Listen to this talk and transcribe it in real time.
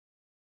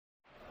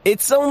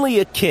It's only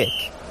a kick,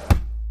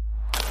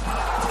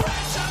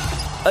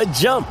 a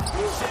jump,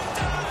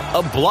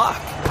 a block.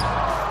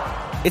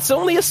 It's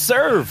only a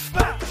serve.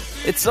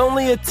 It's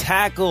only a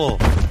tackle,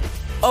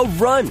 a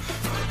run.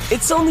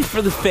 It's only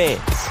for the fans.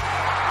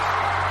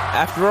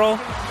 After all,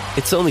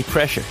 it's only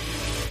pressure.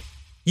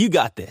 You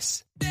got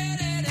this.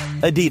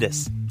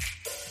 Adidas.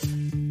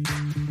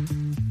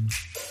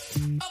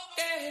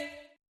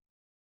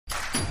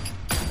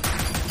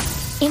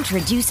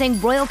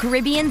 Introducing Royal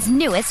Caribbean's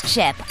newest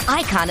ship,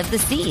 Icon of the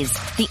Seas,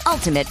 the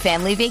ultimate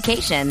family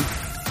vacation.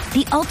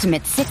 The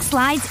ultimate 6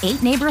 slides,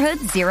 8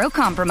 neighborhoods, 0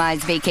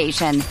 compromise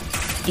vacation.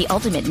 The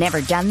ultimate never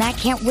done that,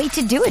 can't wait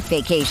to do it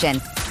vacation.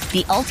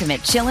 The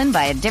ultimate chillin'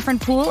 by a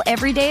different pool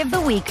every day of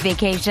the week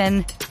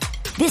vacation.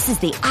 This is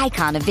the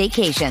Icon of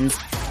vacations.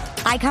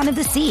 Icon of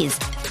the Seas.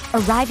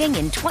 Arriving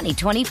in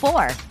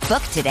 2024.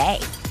 Book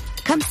today.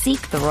 Come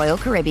seek the Royal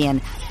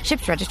Caribbean.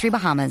 Ships Registry,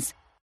 Bahamas.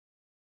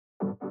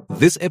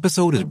 This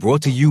episode is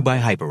brought to you by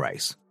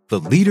Hyperice, the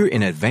leader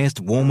in advanced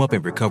warm-up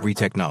and recovery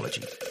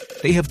technology.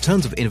 They have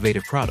tons of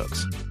innovative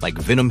products, like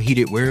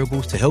Venom-heated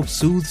wearables to help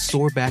soothe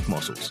sore back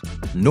muscles,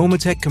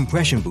 Normatec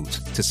compression boots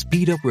to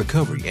speed up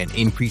recovery and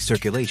increase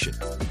circulation,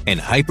 and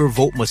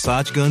Hypervolt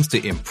massage guns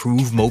to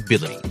improve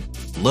mobility.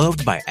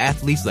 Loved by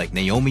athletes like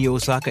Naomi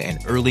Osaka and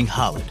Erling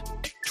Haaland.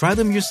 Try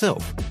them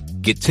yourself.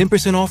 Get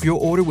 10% off your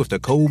order with the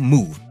code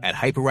MOVE at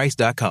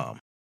Hyperice.com.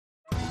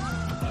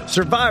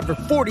 Survivor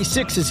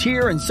 46 is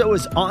here, and so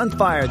is On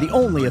Fire, the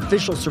only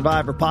official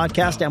Survivor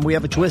podcast, and we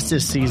have a twist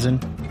this season.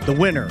 The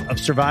winner of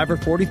Survivor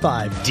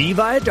 45, Dee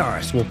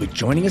Valladares, will be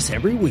joining us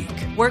every week.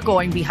 We're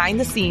going behind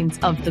the scenes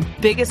of the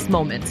biggest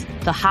moments,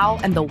 the how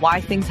and the why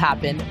things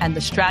happen, and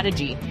the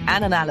strategy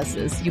and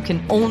analysis you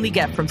can only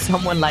get from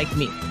someone like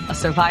me, a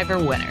Survivor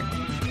winner.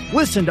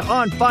 Listen to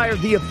On Fire,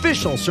 the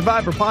official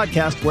Survivor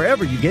podcast,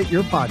 wherever you get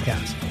your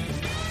podcast.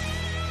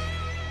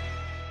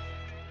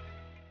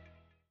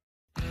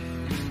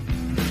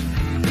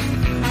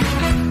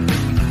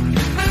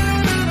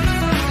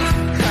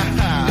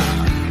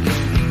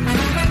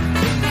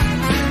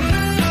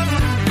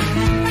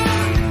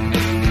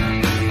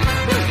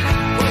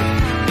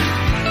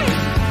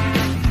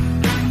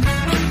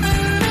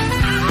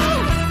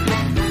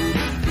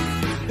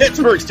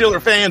 Pittsburgh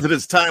Steelers fans, it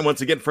is time once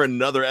again for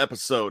another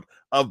episode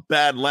of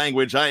Bad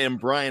Language. I am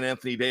Brian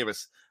Anthony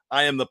Davis.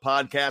 I am the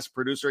podcast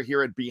producer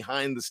here at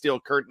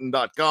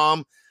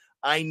BehindTheSteelCurtain.com.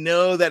 I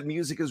know that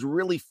music is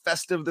really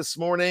festive this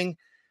morning,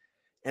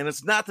 and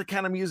it's not the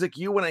kind of music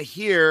you want to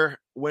hear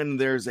when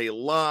there's a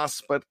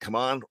loss, but come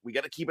on, we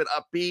got to keep it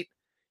upbeat.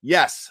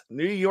 Yes,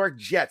 New York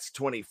Jets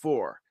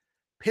 24,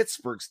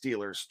 Pittsburgh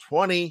Steelers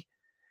 20.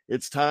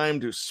 It's time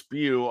to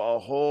spew a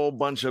whole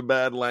bunch of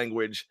bad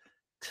language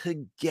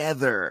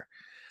together.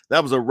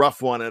 That was a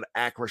rough one at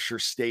Acrisure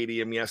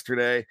Stadium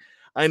yesterday.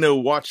 I know,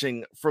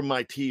 watching from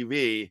my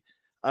TV,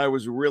 I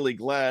was really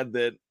glad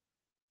that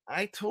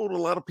I told a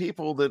lot of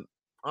people that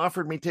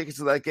offered me tickets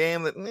to that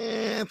game that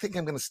I think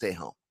I'm going to stay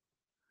home.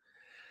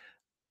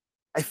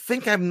 I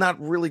think I'm not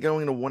really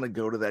going to want to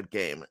go to that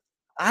game.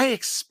 I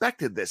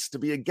expected this to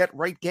be a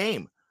get-right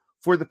game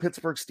for the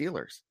Pittsburgh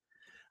Steelers.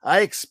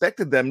 I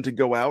expected them to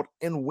go out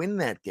and win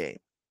that game.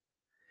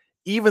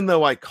 Even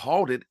though I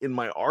called it in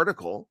my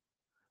article,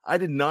 I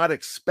did not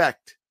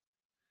expect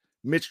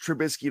Mitch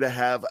Trubisky to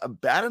have a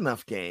bad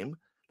enough game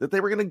that they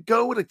were going to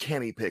go to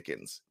Kenny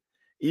Pickens.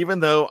 Even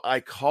though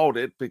I called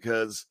it,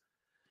 because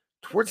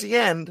towards the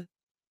end,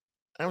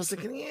 I was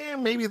thinking,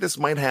 maybe this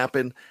might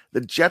happen.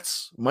 The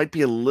Jets might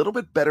be a little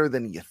bit better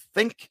than you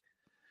think.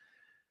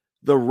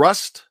 The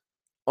rust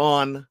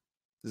on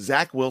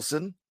Zach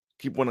Wilson,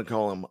 keep wanting to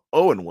call him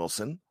Owen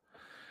Wilson,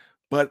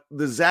 but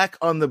the Zach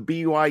on the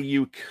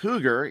BYU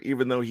Cougar,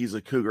 even though he's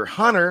a Cougar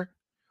hunter,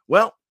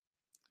 well,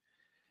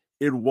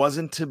 it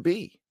wasn't to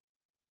be,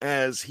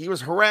 as he was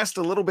harassed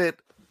a little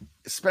bit,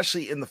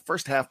 especially in the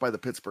first half by the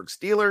Pittsburgh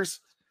Steelers,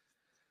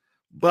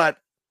 but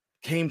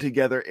came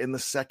together in the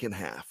second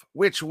half,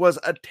 which was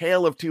a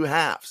tale of two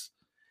halves.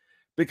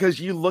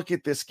 Because you look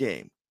at this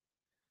game,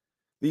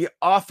 the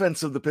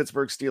offense of the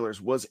Pittsburgh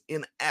Steelers was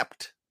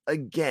inept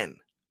again.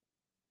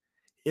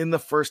 In the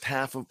first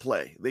half of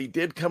play, they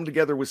did come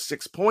together with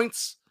 6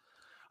 points.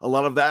 A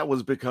lot of that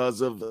was because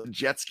of the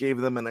Jets gave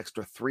them an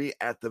extra 3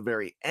 at the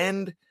very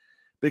end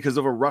because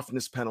of a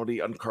roughness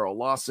penalty on Carl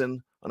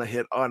Lawson on a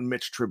hit on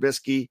Mitch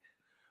Trubisky,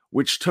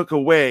 which took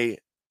away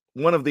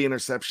one of the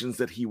interceptions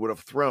that he would have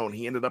thrown.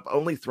 He ended up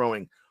only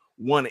throwing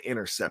 1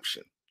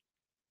 interception.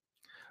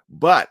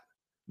 But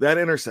that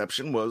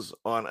interception was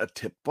on a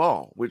tip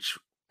ball, which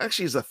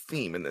actually is a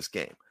theme in this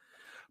game.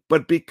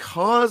 But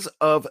because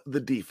of the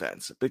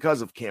defense,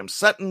 because of Cam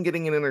Sutton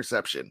getting an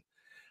interception,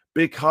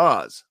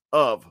 because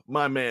of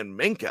my man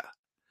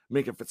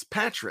Minkah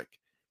Fitzpatrick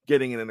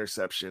getting an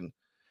interception,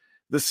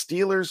 the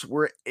Steelers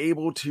were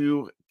able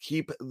to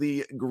keep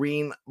the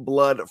green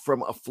blood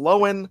from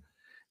a-flowing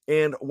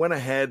and went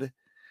ahead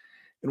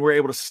and were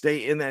able to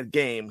stay in that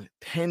game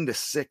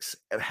 10-6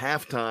 at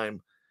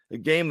halftime, a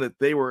game that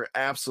they were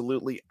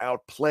absolutely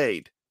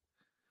outplayed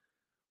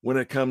when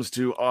it comes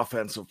to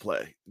offensive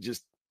play.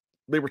 Just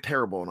They were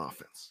terrible on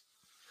offense.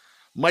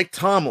 Mike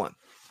Tomlin,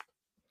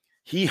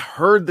 he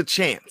heard the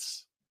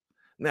chants.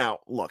 Now,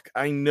 look,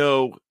 I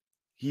know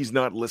he's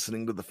not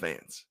listening to the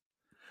fans.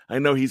 I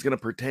know he's going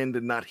to pretend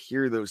to not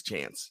hear those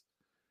chants.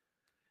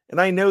 And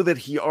I know that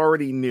he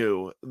already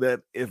knew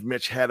that if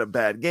Mitch had a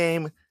bad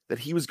game, that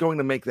he was going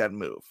to make that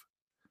move.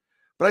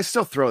 But I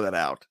still throw that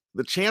out.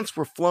 The chants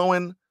were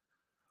flowing.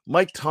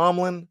 Mike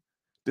Tomlin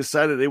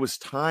decided it was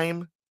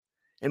time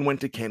and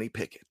went to Kenny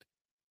Pickett.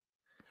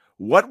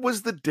 What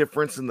was the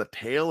difference in the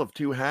tale of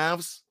two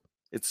halves?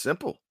 It's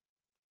simple.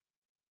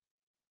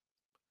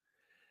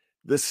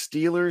 The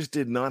Steelers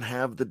did not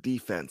have the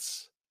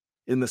defense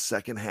in the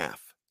second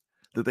half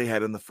that they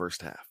had in the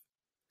first half.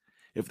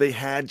 If they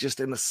had just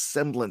an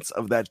semblance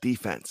of that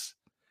defense,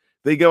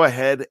 they go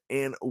ahead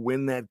and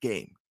win that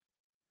game.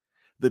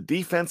 The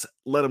defense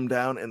let them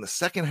down in the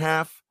second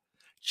half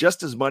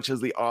just as much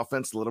as the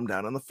offense let them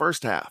down in the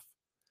first half.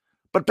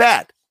 But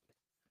bad.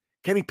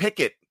 Kenny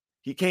Pickett,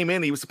 he came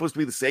in, he was supposed to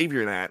be the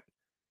savior in that.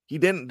 He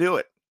didn't do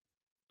it.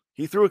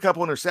 He threw a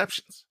couple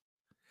interceptions.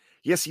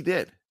 Yes, he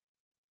did.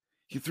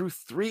 He threw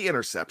 3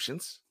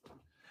 interceptions.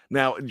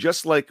 Now,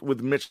 just like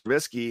with Mitch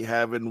Trubisky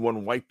having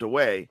one wiped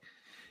away,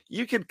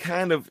 you could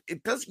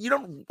you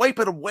don't wipe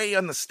it away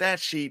on the stat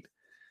sheet,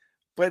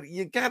 but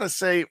you got to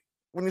say,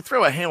 when you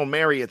throw a Hail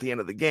Mary at the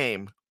end of the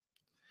game,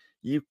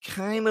 you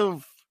kind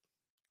of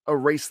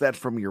erase that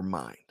from your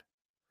mind.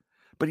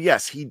 But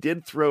yes, he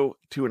did throw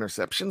 2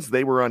 interceptions.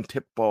 They were on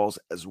tip balls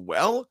as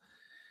well.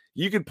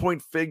 You could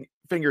point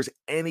fingers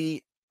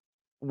anywhere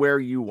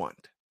you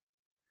want.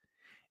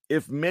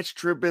 If Mitch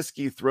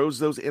Trubisky throws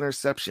those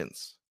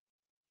interceptions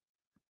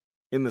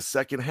in the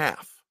second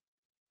half,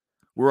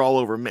 we're all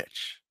over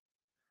Mitch.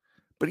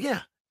 But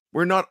yeah,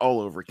 we're not all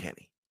over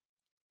Kenny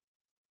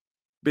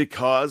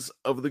because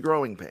of the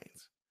growing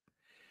pains.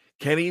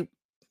 Kenny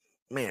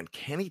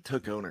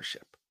took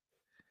ownership.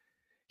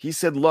 He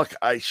said, look,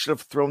 I should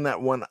have thrown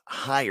that one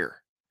higher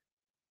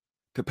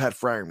to Pat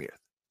Freiermuth.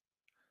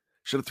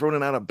 Should have thrown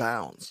it out of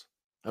bounds.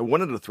 I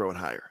wanted to throw it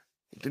higher.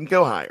 It didn't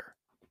go higher.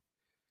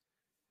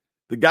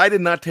 The guy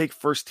did not take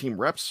first team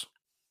reps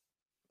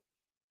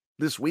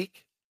this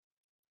week.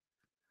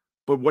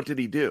 But what did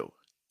he do?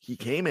 He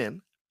came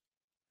in,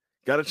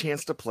 got a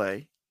chance to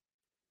play,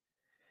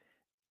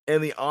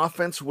 and the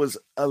offense was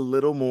a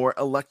little more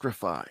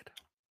electrified.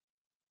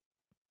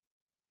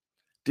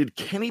 Did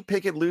Kenny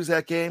Pickett lose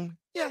that game?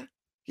 Yeah,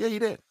 he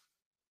did.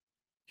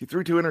 He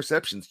threw 2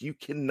 interceptions. You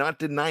cannot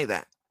deny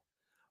that.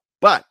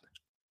 But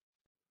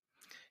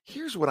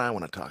here's what I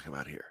want to talk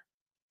about here.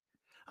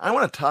 I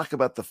want to talk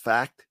about the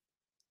fact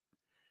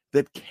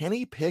that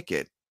Kenny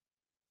Pickett,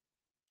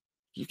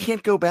 you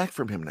can't go back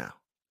from him now.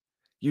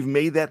 You've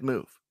made that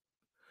move.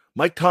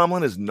 Mike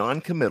Tomlin is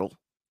non-committal.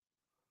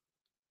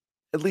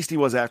 At least he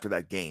was after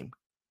that game.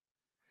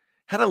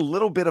 Had a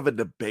little bit of a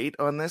debate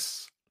on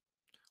this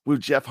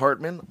with Jeff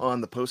Hartman on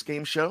the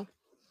postgame show.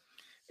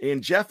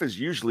 And Jeff is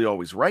usually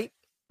always right,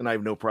 and I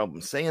have no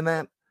problem saying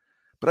that.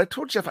 But I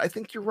told Jeff, I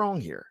think you're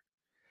wrong here.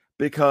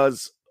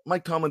 Because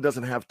Mike Tomlin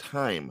doesn't have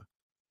time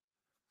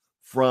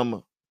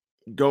from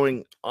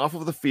going off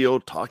of the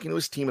field, talking to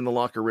his team in the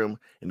locker room,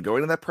 and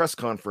going to that press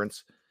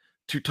conference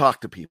to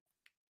talk to people.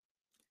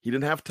 He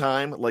didn't have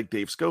time, like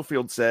Dave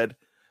Schofield said,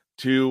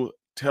 to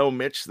tell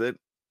Mitch that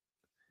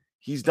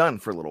he's done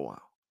for a little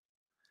while.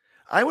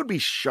 I would be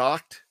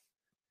shocked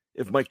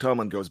if Mike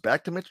Tomlin goes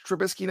back to Mitch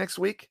Trubisky next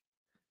week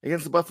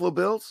against the Buffalo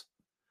Bills.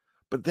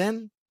 But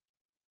then,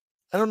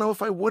 I don't know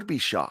if I would be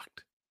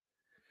shocked.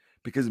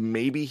 Because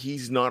maybe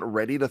he's not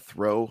ready to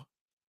throw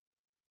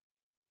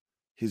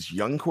his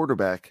young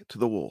quarterback to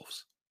the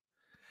Wolves.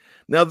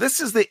 Now,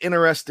 this is the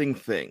interesting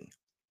thing.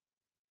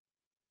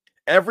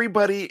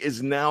 Everybody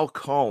is now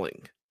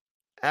calling,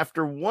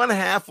 after one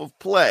half of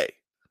play,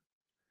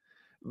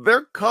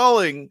 they're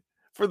calling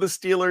for the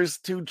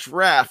Steelers to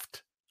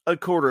draft a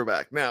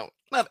quarterback. Now,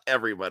 not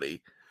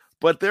everybody,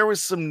 but there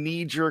was some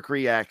knee-jerk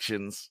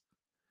reactions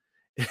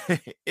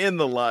in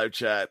the live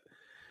chat.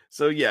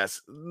 So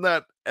yes,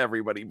 not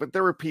everybody, but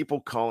there were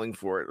people calling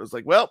for it. It was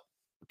like, well,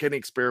 Kenny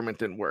experiment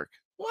didn't work.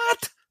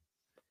 What?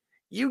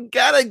 You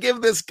gotta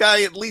give this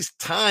guy at least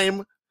time.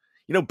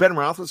 You know, Ben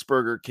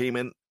Roethlisberger came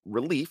in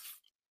relief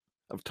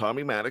of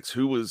Tommy Maddox,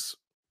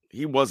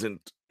 he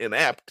wasn't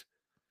inept.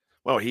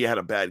 Well, he had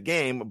a bad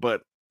game,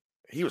 but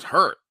he was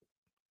hurt.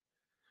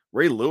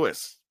 Ray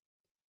Lewis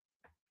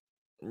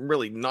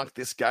really knocked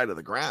this guy to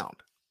the ground.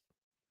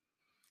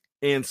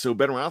 And so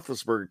Ben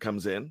Roethlisberger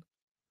comes in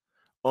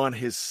on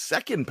his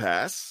second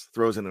pass,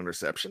 throws an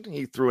interception.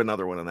 He threw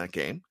another one in that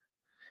game.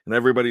 And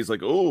everybody's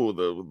like, oh,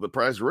 the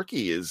prize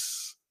rookie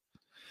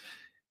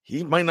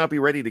he might not be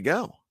ready to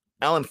go.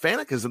 Alan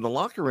Faneca is in the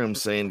locker room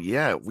saying,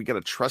 yeah, we got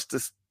to trust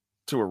this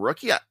to a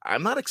rookie.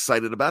 I'm not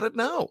excited about it.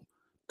 No,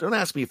 don't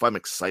ask me if I'm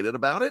excited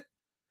about it.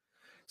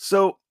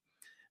 So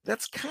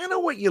that's kind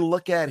of what you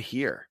look at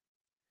here.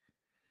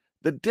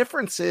 The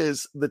difference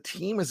is the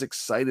team is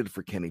excited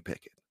for Kenny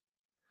Pickett.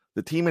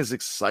 The team is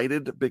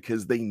excited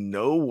because they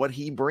know what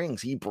he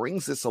brings. He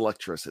brings this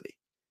electricity.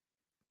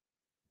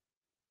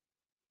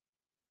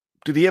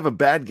 Did he have a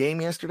bad game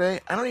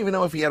yesterday? I don't even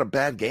know if he had a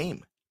bad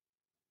game.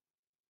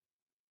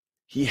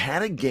 He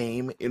had a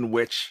game in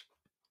which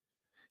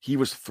he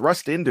was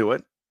thrust into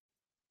it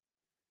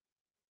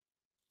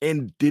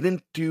and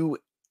didn't do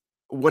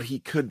what he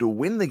could to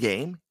win the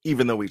game,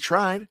 even though he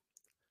tried.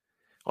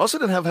 Also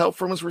didn't have help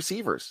from his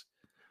receivers.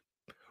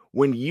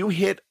 When you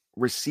hit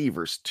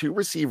receivers, two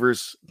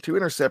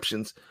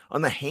interceptions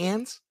on the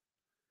hands,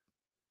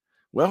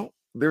 well,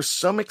 there's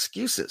some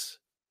excuses.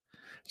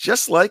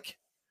 Just like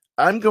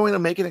I'm going to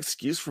make an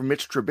excuse for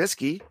Mitch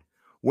Trubisky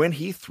when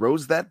he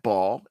throws that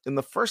ball in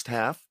the first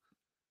half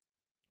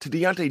to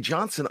Deontay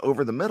Johnson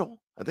over the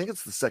middle. I think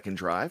it's the second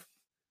drive.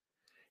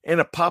 And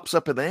it pops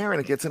up in the air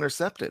and it gets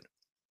intercepted.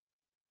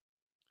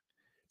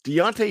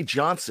 Deontay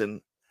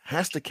Johnson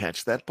has to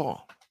catch that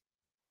ball.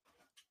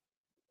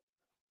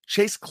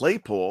 Chase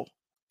Claypool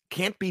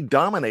can't be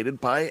dominated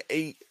by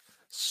a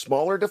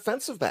smaller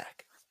defensive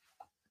back.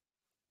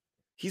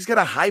 He's got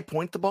to high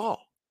point the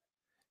ball,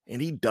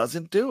 and he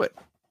doesn't do it.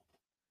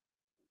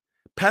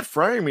 Pat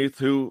Freiermuth,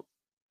 who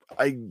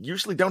I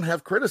usually don't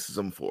have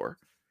criticism for,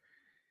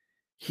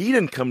 he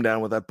didn't come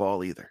down with that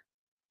ball either.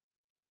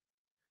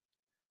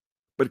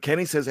 But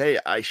Kenny says, hey,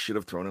 I should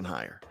have thrown it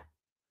higher.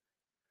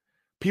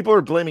 People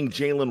are blaming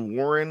Jaylen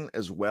Warren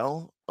as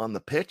well on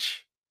the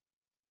pitch.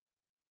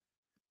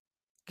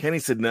 Kenny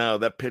said, no,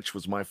 that pitch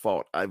was my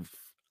fault. I've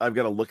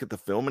got to look at the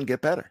film and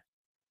get better.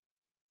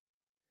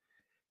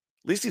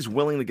 At least he's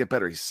willing to get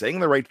better. He's saying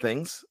the right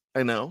things,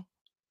 I know.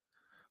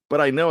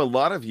 But I know a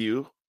lot of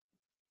you,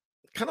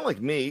 kind of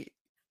like me,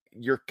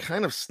 you're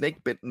kind of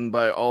snake bitten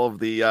by all of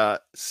the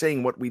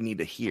saying what we need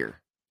to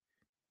hear.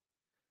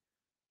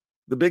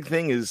 The big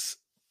thing is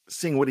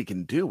seeing what he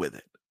can do with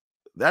it.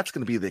 That's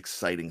going to be the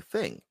exciting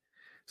thing.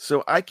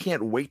 So I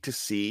can't wait to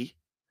see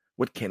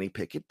what Kenny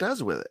Pickett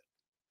does with it.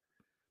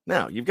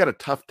 Now, you've got a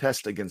tough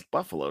test against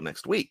Buffalo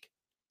next week.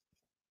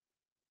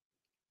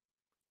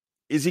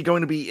 Is he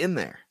going to be in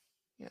there?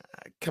 Yeah,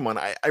 come on,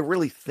 I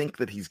really think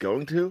that he's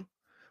going to.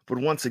 But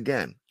once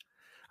again,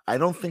 I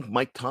don't think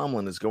Mike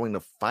Tomlin is going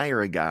to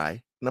fire a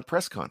guy in a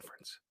press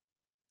conference.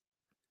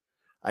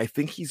 I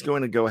think he's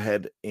going to go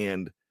ahead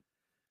and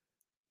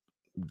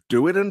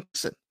do it in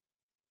person.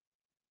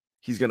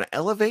 He's going to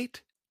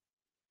elevate,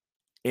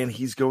 and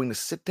he's going to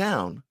sit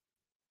down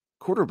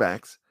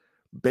quarterbacks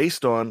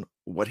based on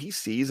what he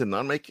sees and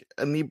not make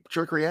a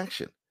knee-jerk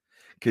reaction.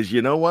 Because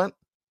you know what?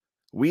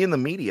 We in the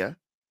media,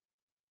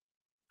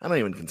 I don't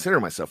even consider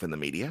myself in the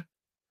media,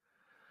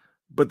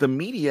 but the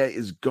media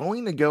is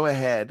going to go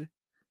ahead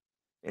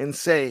and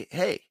say,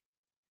 hey,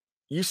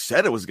 you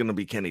said it was going to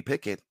be Kenny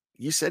Pickett.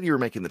 You said you were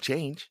making the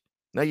change.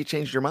 Now you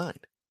changed your mind.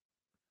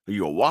 Are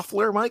you a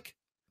waffler, Mike?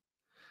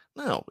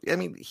 No, I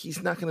mean,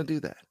 he's not going to do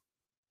that.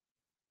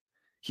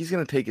 He's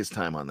going to take his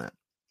time on that.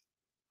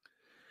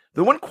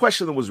 The one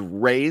question that was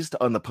raised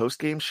on the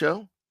post-game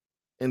show,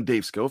 and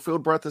Dave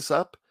Schofield brought this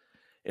up,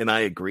 and I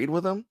agreed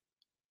with him.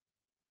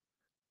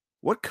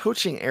 What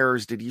coaching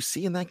errors did you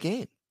see in that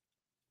game?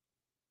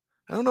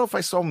 I don't know if I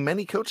saw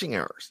many coaching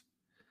errors.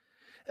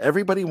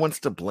 Everybody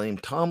wants to blame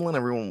Tomlin.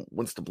 Everyone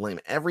wants to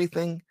blame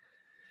everything.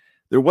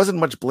 There wasn't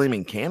much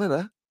blaming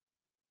Canada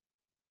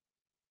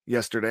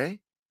yesterday.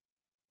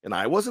 And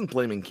I wasn't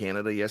blaming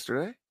Canada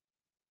yesterday.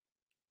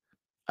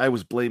 I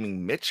was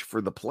blaming Mitch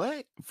for the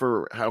play,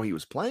 for how he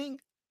was playing.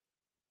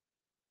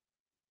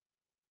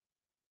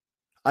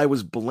 I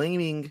was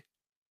blaming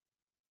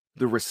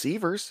the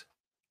receivers.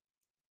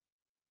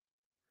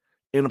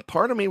 And a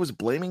part of me was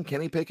blaming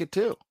Kenny Pickett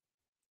too.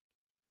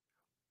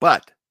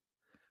 But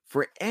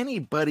for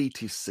anybody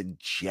to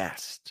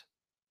suggest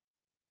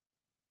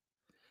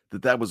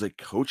that that was a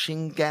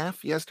coaching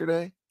gaffe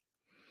yesterday,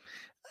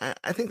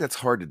 I think that's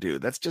hard to do.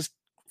 That's just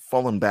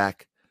falling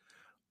back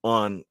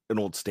on an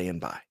old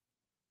standby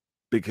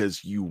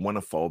because you want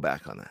to fall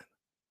back on that.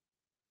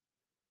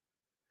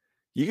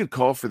 You could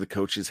call for the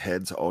coaches'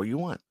 heads all you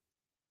want.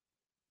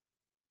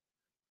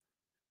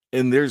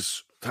 And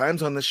there's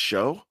times on this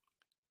show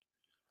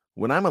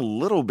when I'm a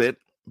little bit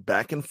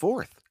back and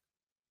forth.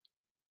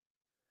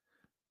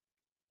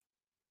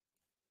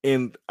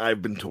 And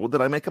I've been told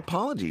that I make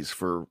apologies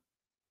for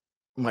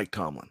Mike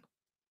Tomlin.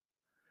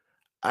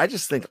 I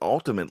just think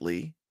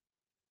ultimately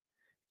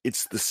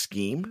it's the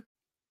scheme.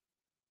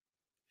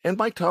 And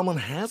Mike Tomlin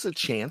has a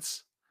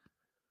chance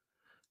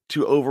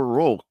to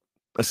overrule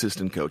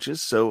assistant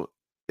coaches. So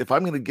if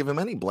I'm going to give him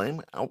any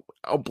blame,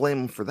 I'll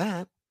blame him for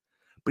that.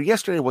 But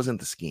yesterday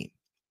wasn't the scheme.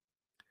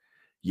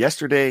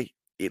 Yesterday,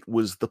 it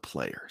was the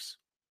players.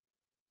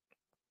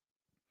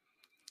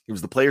 It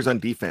was the players on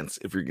defense.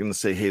 If you're going to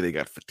say, hey, they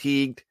got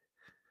fatigued,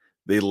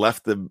 they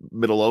left the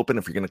middle open.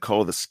 If you're going to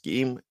call the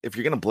scheme, if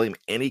you're going to blame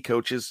any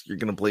coaches, you're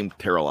going to blame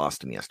Terrell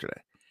Austin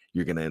yesterday.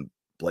 You're going to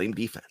blame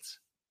defense.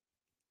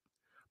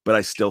 But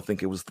I still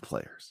think it was the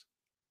players.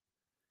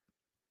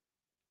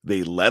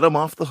 They let him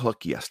off the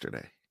hook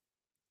yesterday.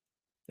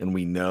 And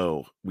we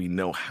know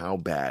how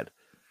bad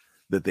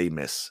that they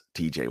miss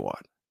TJ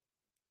Watt.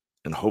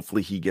 And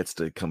hopefully he gets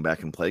to come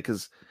back and play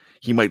because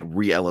he might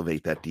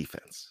re-elevate that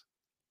defense.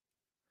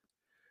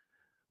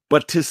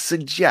 But to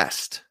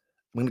suggest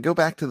going to go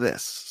back to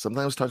this, something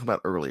I was talking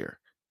about earlier,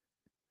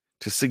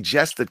 to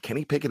suggest that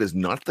Kenny Pickett is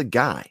not the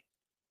guy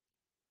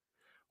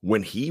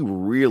when he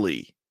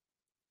really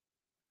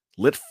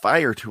lit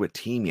fire to a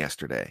team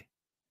yesterday.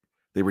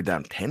 They were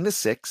down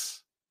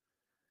 10-6.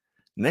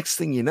 Next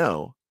thing you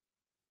know,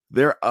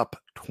 they're up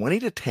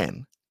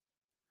 20-10.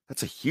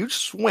 That's a huge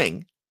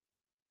swing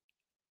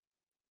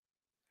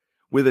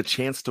with a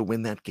chance to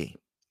win that game.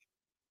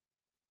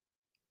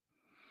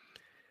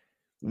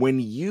 When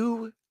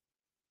you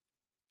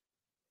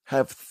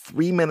have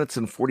 3 minutes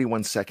and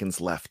 41 seconds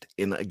left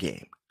in a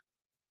game,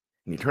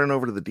 and you turn it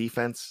over to the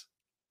defense,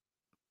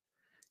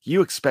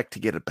 you expect to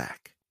get it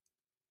back.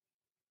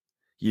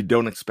 You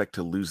don't expect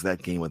to lose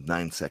that game with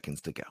 9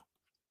 seconds to go.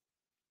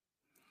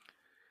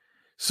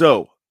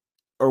 So,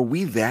 are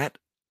we that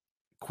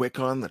quick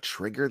on the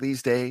trigger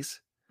these days?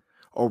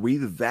 Are we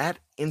that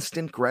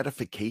instant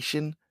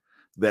gratification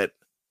that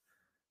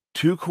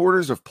 2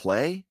 quarters of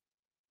play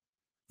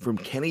from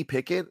Kenny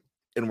Pickett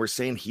and we're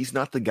saying he's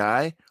not the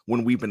guy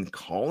when we've been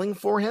calling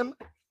for him?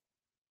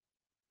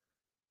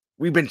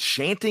 We've been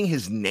chanting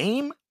his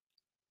name?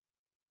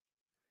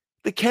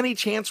 The Kenny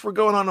chants were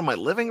going on in my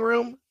living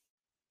room.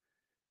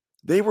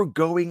 They were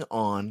going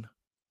on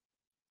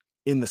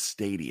in the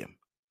stadium.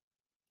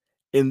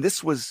 And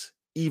this was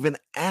even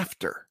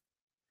after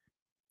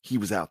he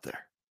was out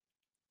there,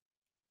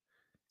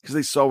 because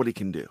they saw what he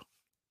can do.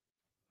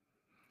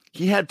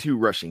 He had 2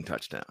 rushing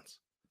touchdowns.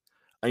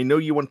 I know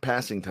you want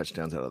passing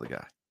touchdowns out of the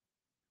guy.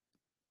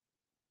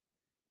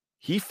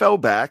 He fell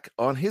back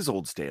on his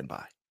old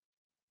standby.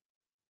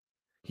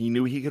 He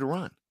knew he could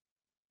run.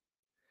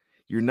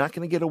 You're not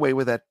going to get away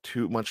with that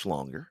too much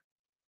longer,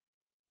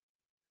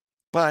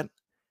 but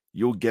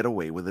you'll get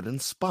away with it in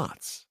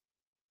spots.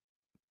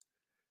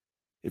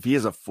 If he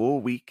has a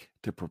full week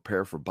to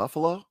prepare for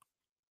Buffalo,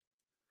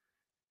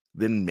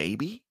 then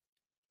maybe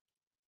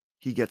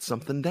he gets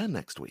something done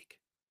next week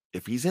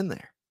if he's in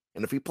there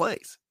and if he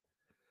plays.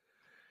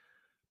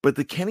 But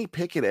the Kenny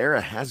Pickett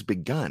era has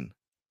begun.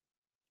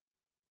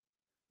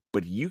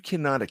 But you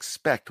cannot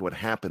expect what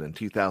happened in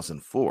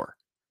 2004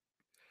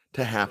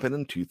 to happen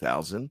in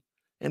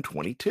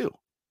 2022,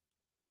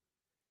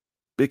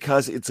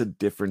 because it's a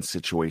different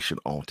situation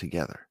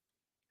altogether.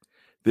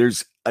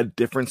 There's a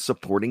different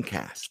supporting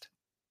cast.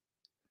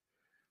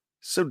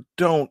 So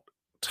don't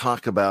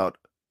talk about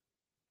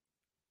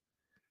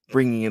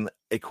bringing in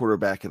a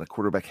quarterback in a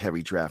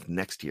quarterback-heavy draft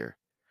next year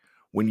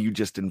when you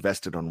just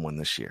invested on one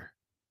this year.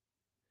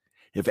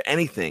 If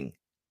anything,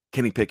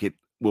 Kenny Pickett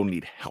will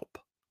need help.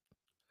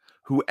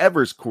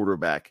 Whoever's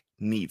quarterback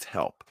needs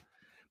help.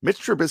 Mitch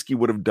Trubisky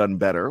would have done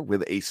better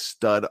with a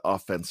stud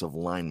offensive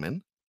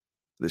lineman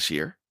this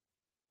year.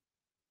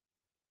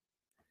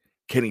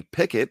 Kenny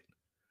Pickett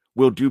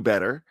will do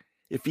better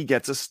if he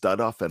gets a stud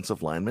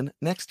offensive lineman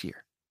next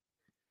year.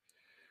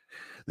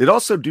 They'd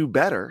also do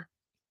better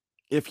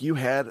if you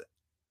had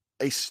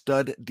a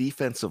stud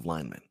defensive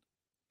lineman,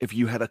 if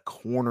you had a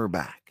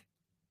cornerback.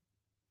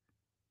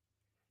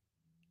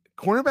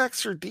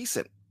 Cornerbacks are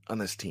decent on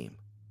this team,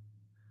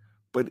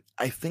 but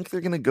I think they're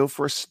going to go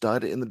for a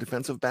stud in the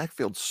defensive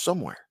backfield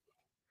somewhere.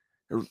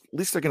 Or at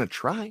least they're going to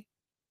try.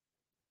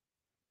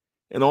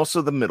 And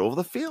also the middle of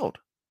the field.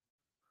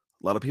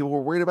 A lot of people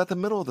were worried about the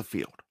middle of the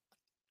field.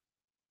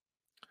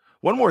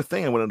 One more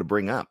thing I wanted to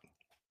bring up.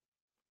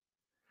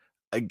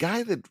 A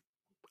guy that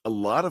a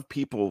lot of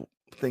people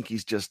think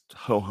he's just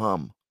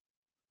ho-hum.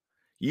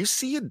 You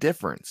see a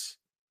difference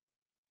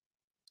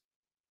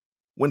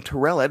when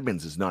Terrell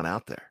Edmunds is not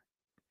out there.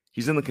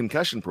 He's in the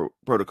concussion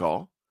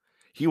protocol.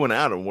 He went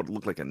out on what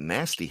looked like a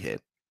nasty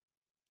hit.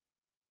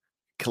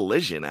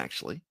 Collision,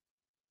 actually.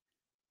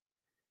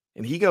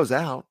 And he goes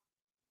out,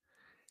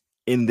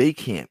 and they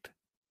can't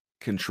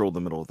control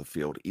the middle of the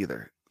field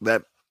either.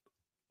 That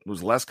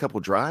those last couple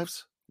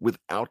drives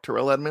without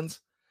Terrell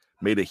Edmunds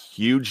made a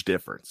huge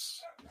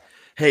difference.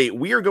 Hey,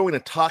 we are going to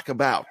talk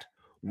about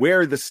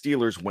where the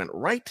Steelers went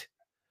right,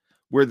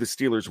 where the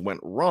Steelers went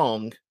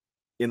wrong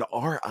in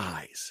our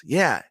eyes.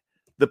 Yeah,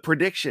 the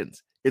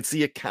predictions. It's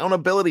the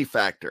accountability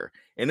factor,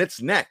 and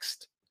it's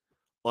next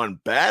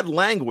on Bad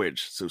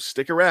Language. So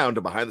stick around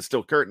to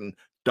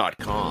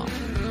BehindTheSteelCurtain.com.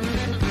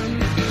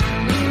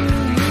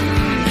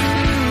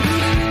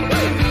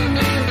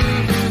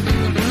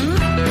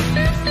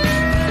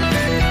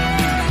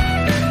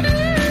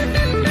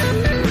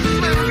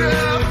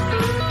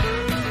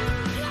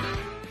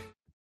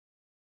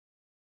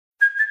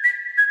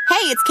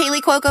 Hey, it's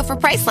Kaylee Cuoco for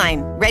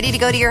Priceline. Ready to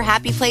go to your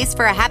happy place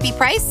for a happy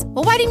price?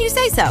 Well, why didn't you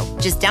say so?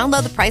 Just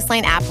download the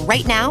Priceline app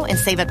right now and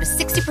save up to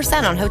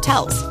 60% on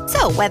hotels.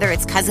 So whether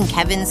it's Cousin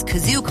Kevin's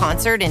Kazoo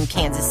Concert in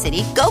Kansas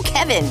City, go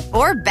Kevin,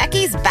 or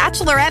Becky's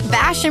Bachelorette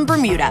Bash in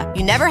Bermuda,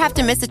 you never have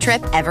to miss a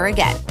trip ever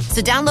again.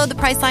 So download the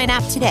Priceline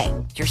app today.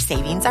 Your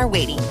savings are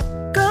waiting.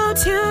 Go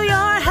to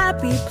your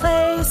happy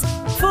place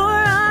for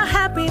a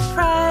happy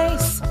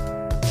price.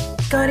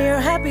 Go to your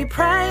happy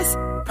price,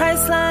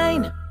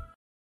 Priceline.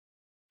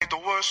 The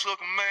worst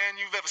looking man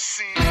you've ever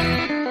seen.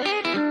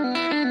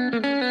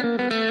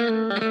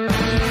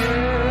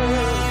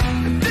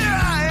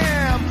 There I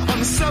am on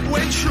the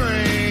subway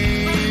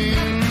train.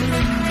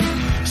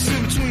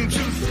 Sit between two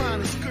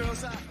finest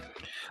girls.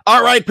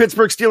 All right,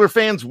 Pittsburgh Steelers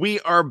fans, we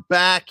are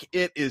back.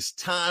 It is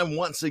time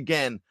once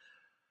again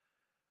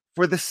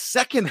for the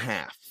second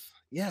half.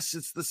 Yes,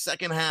 it's the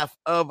second half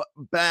of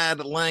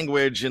Bad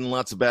Language, and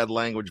lots of bad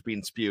language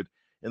being spewed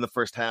in the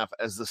first half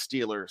as the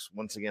Steelers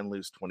once again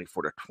lose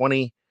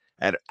 24-20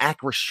 at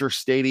Acrisure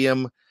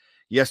Stadium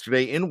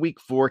yesterday in Week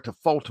 4 to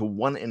fall to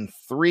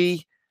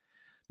 1-3.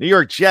 New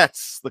York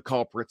Jets, the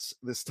culprits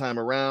this time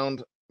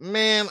around.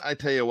 Man, I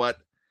tell you what.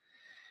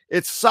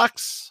 It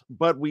sucks,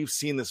 but we've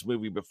seen this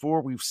movie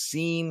before. We've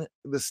seen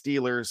the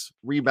Steelers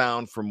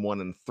rebound from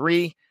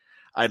 1-3.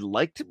 I'd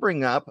like to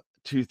bring up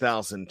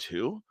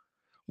 2002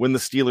 when the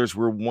Steelers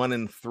were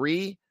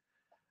 1-3,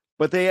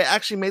 but they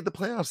actually made the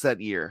playoffs that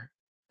year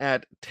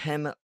at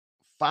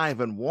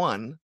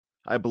 10-5-1,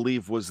 I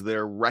believe was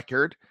their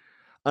record,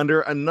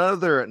 under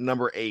another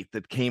number 8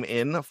 that came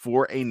in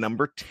for a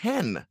number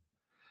 10.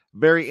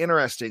 Very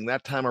interesting.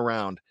 That time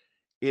around,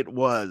 it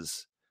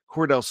was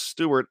Cordell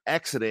Stewart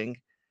exiting,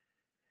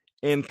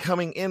 and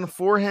coming in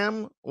for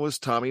him was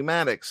Tommy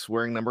Maddox,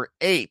 wearing number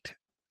 8.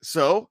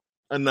 So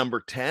a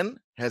number 10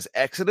 has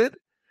exited.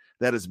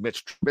 That is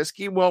Mitch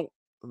Trubisky. Well,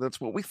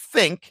 that's what we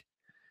think.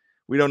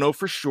 We don't know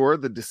for sure.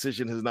 The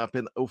decision has not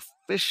been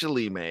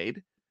officially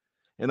made.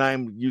 And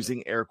I'm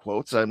using air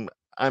quotes. I'm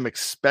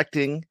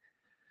expecting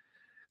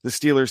the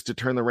Steelers to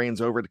turn the reins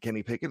over to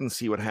Kenny Pickett and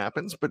see what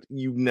happens. But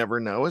you never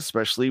know,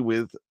 especially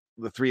with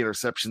the 3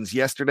 interceptions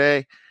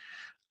yesterday.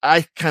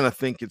 I kind of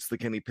think it's the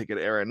Kenny Pickett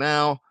era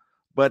now.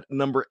 But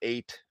number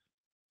 8,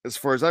 as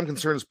far as I'm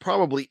concerned, is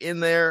probably in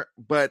there.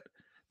 But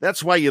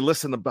that's why you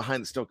listen to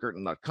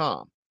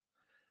BehindTheSteelCurtain.com.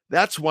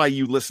 That's why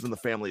you listen to the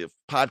Family of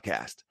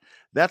Podcast.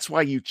 That's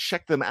why you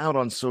check them out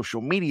on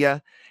social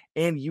media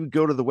and you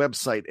go to the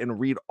website and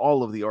read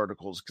all of the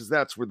articles, because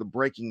that's where the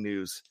breaking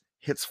news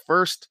hits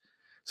first.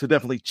 So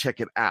definitely check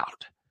it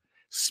out.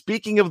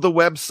 Speaking of the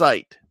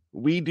website,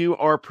 we do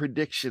our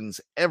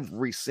predictions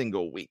every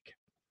single week.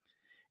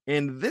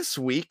 And this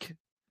week,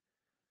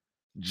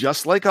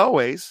 just like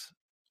always,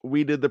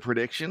 we did the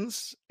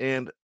predictions,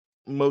 and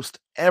most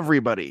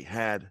everybody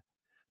had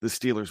the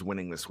Steelers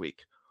winning this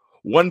week.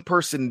 One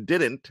person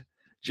didn't,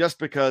 just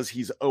because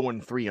he's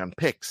 0-3 on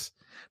picks.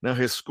 Now,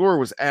 his score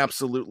was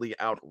absolutely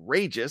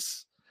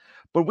outrageous,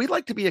 but we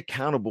like to be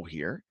accountable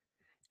here,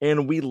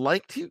 and we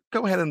like to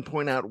go ahead and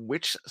point out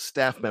which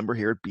staff member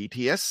here at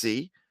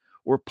BTSC,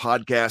 or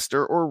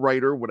podcaster, or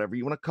writer, whatever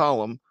you want to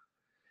call them,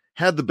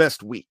 had the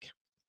best week.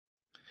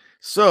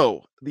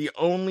 So, the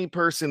only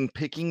person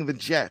picking the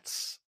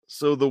Jets,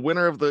 so the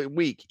winner of the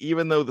week,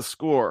 even though the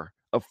score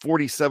of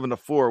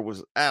 47-4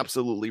 was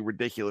absolutely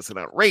ridiculous and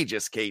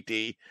outrageous,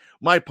 KT,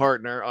 my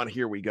partner on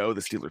Here We Go,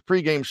 the Steelers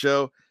pregame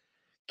show,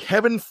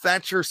 Kevin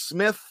Thatcher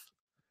Smith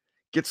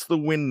gets the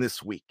win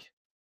this week.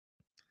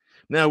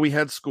 Now, we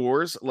had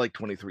scores like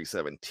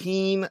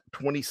 23-17,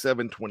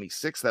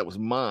 27-26, that was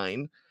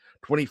mine,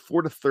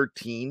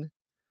 24-13,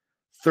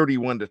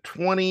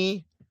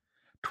 31-20,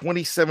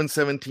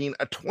 27-17,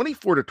 a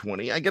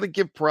 24-20. I got to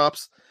give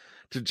props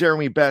to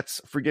Jeremy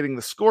Betts for getting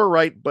the score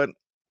right, but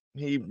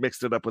he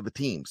mixed it up with the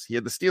teams. He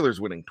had the Steelers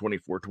winning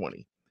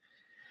 24-20.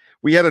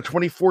 We had a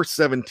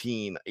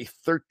 24-17, a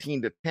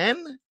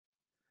 13-10,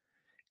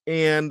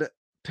 and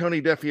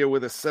Tony Defio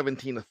with a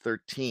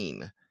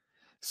 17-13.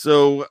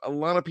 So a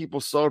lot of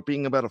people saw it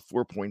being about a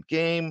 4-point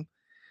game.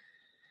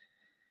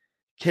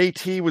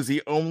 KT was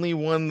the only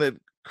one that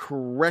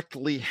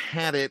correctly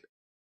had it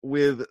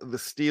with the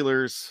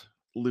Steelers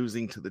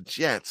losing to the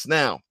Jets.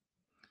 Now,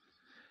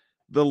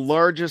 the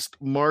largest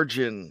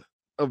margin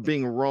of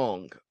being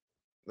wrong,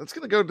 that's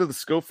going to go to the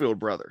Schofield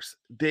brothers.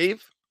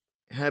 Dave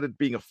had it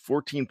being a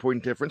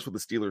 14-point difference with the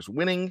Steelers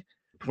winning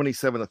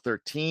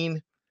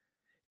 27-13,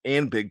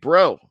 and Big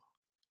Bro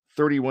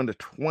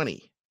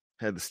 31-20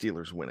 had the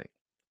Steelers winning.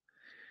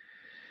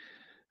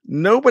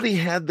 Nobody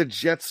had the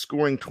Jets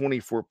scoring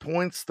 24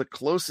 points. The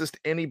closest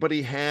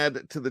anybody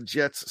had to the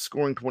Jets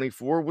scoring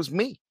 24 was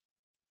me.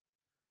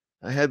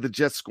 I had the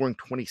Jets scoring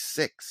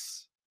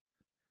 26,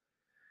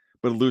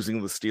 but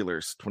losing the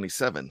Steelers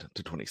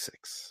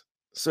 27-26.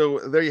 So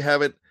there you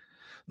have it.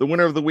 The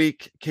winner of the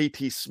week,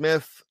 KT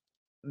Smith,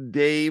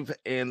 Dave,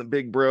 and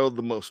Big Bro,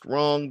 the most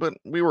wrong, but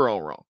we were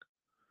all wrong.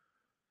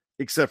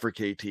 Except for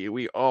KT.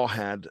 We all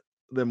had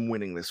them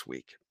winning this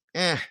week.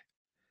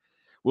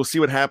 We'll see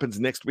what happens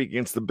next week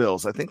against the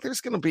Bills. I think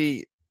there's going to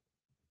be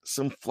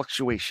some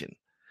fluctuation.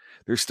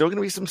 There's still going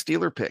to be some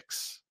Steeler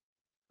picks.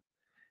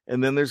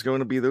 And then there's going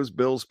to be those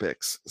Bills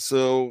picks.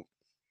 So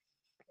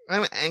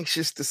I'm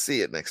anxious to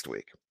see it next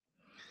week.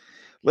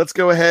 Let's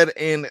go ahead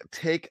and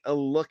take a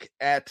look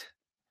at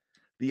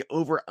the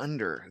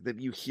over-under that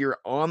you hear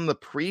on the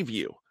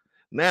preview.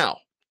 Now,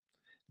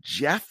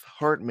 Jeff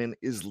Hartman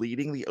is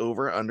leading the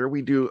over-under.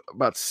 We do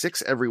about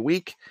 6 every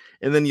week,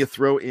 and then you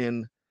throw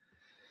in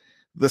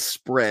the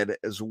spread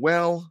as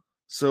well.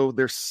 So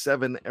there's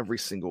 7 every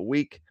single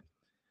week.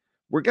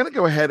 We're going to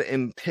go ahead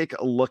and take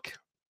a look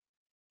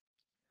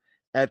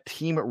at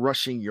team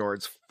rushing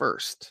yards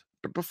first.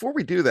 But before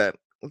we do that,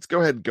 let's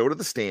go ahead and go to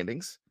the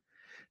standings.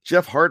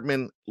 Jeff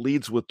Hartman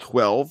leads with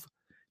 12.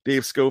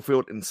 Dave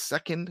Schofield in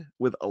second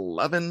with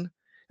 11.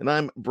 And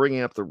I'm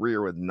bringing up the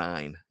rear with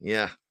 9.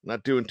 Yeah,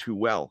 not doing too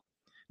well.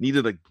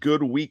 Needed a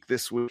good week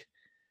this week.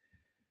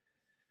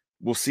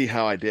 We'll see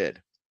how I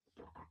did.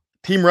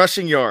 Team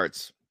rushing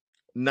yards,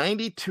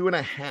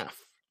 92.5.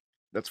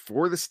 That's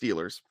for the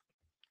Steelers.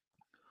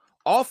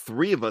 All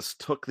three of us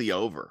took the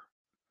over.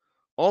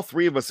 All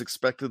three of us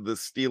expected the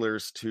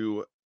Steelers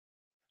to,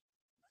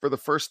 for the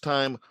first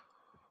time,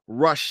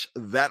 rush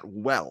that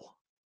well.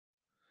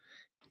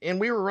 And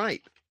we were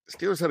right.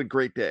 Steelers had a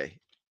great day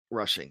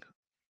rushing.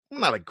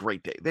 Not a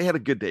great day. They had a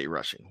good day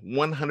rushing.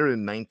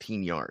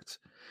 119 yards.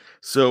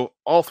 So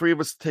all three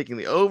of us taking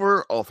the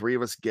over. All three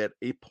of us get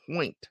a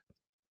point.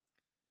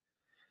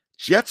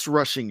 Jets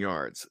rushing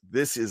yards.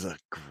 This is a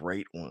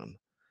great one.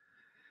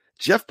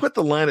 Jeff put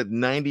the line at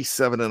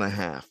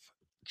 97.5.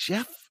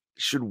 Jeff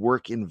should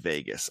work in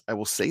Vegas. I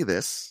will say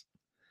this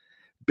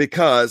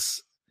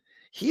because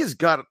he has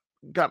gotten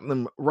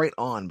them right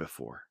on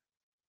before.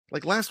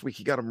 Like last week,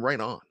 he got them right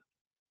on.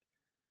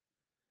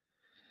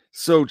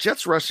 So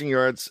Jets rushing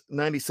yards,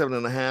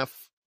 97.5.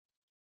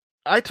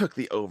 I took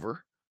the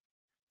over.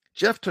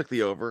 Jeff took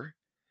the over.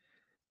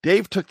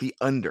 Dave took the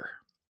under.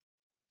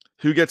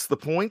 Who gets the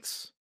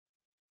points?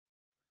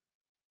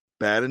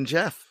 Bad and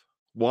Jeff.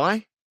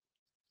 Why?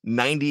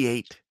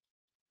 98.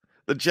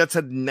 The Jets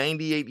had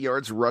 98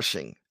 yards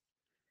rushing, and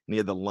he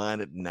had the line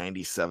at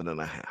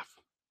 97.5.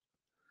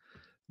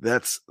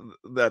 That's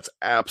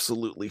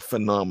absolutely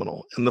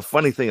phenomenal. And the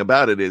funny thing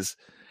about it is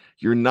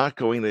you're not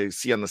going to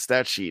see on the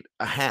stat sheet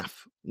a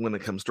half when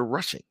it comes to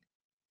rushing,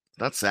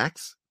 not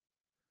sacks.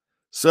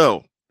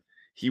 So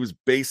he was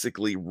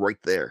basically right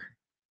there.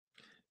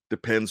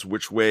 Depends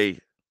which way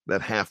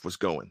that half was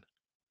going,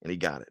 and he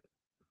got it.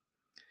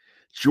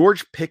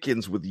 George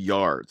Pickens with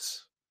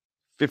yards,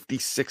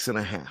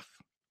 56.5.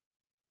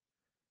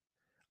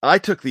 I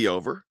took the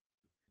over.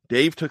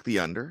 Dave took the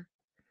under.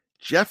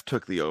 Jeff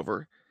took the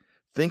over,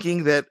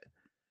 thinking that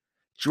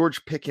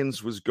George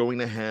Pickens was going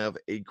to have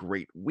a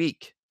great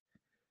week.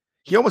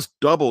 He almost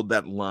doubled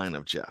that line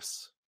of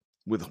Jeff's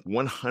with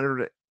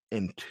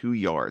 102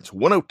 yards,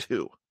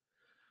 102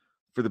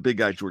 for the big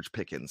guy George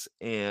Pickens.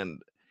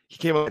 And he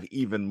came up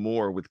even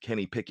more with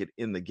Kenny Pickett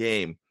in the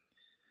game.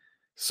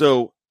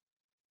 So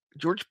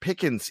George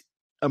Pickens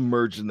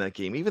emerged in that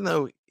game, even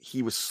though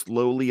he was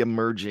slowly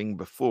emerging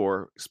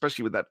before,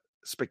 especially with that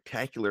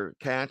spectacular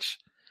catch.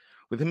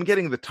 With him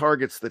getting the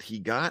targets that he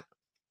got,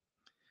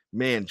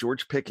 man,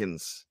 George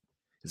Pickens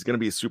is going to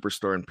be a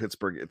superstar in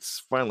Pittsburgh.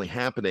 It's finally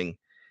happening.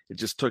 It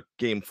just took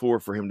game 4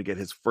 for him to get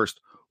his first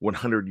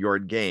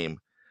 100-yard game,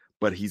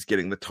 but he's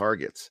getting the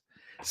targets.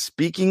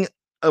 Speaking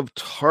of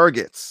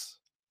targets,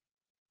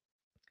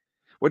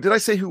 what did I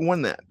say? Who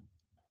won that?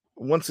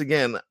 Once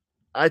again,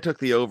 I took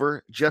the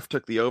over. Jeff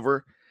took the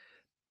over.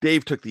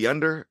 Dave took the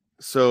under.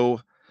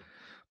 So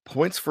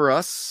points for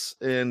us,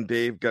 and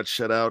Dave got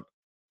shut out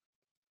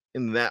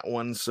in that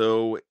one.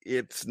 So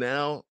it's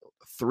now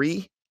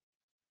 3-3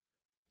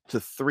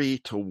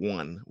 to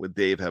 1 with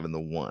Dave having the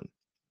 1.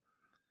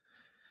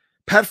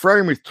 Pat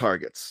Freiermuth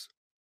targets.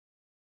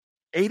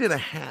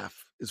 8.5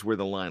 is where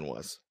the line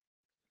was.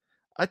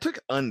 I took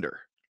under.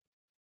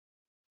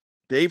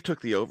 Dave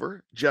took the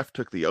over. Jeff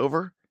took the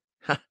over.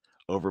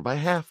 Over by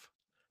half.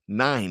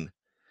 9.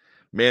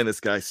 Man,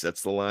 this guy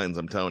sets the lines,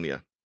 I'm telling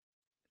you.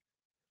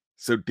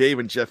 So Dave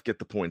and Jeff get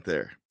the point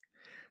there.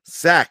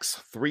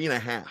 Sacks,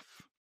 3.5.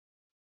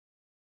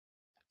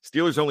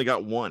 Steelers only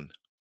got 1.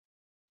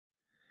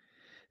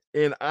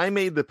 And I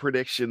made the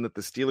prediction that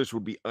the Steelers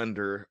would be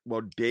under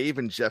while Dave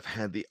and Jeff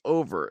had the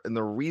over. And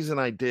the reason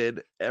I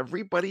did,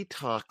 everybody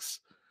talks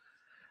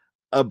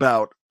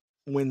about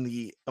when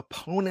the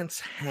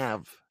opponents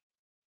have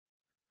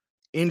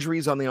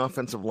injuries on the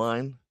offensive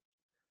line,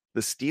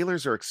 the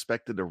Steelers are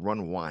expected to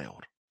run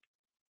wild.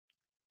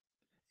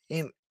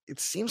 And it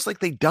seems like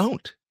they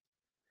don't. It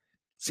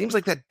seems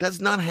like that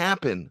does not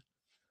happen.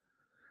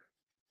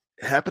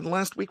 It happened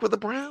last week with the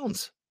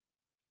Browns.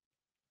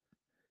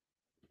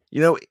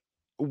 You know,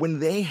 when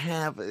they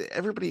have,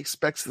 everybody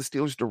expects the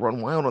Steelers to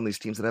run wild on these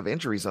teams that have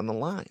injuries on the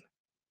line.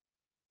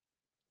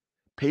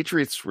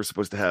 Patriots were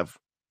supposed to have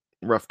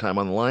a rough time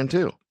on the line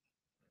too.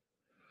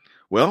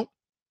 Well,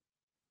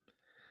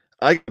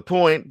 I get the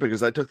point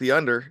because I took the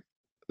under.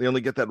 They only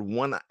get that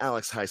 1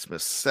 Alex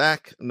Highsmith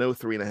sack, no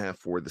 3.5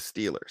 for the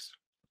Steelers.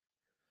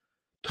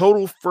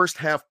 Total first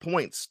half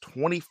points,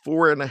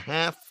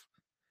 24.5.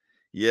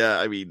 Yeah,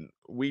 I mean,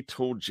 we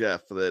told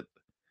Jeff that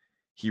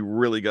he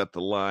really got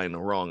the line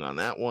wrong on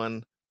that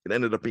one. It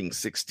ended up being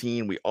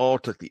 16. We all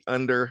took the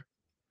under.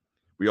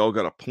 We all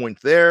got a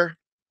point there.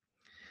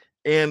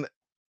 And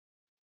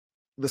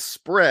the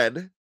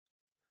spread,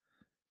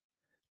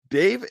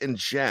 Dave and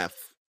Jeff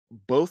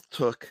both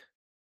took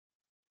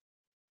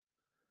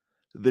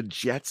the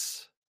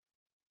Jets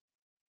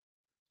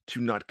to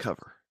not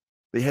cover.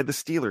 They had the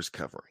Steelers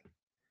covering.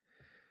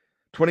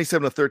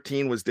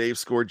 27-13 was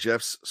Dave's score.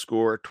 Jeff's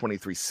score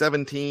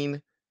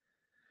 23-17.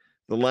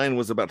 The line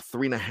was about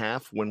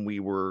 3.5 when we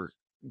were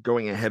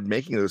going ahead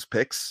making those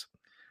picks.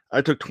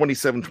 I took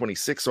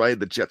 27-26, so I had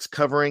the Jets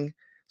covering,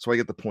 so I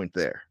get the point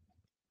there.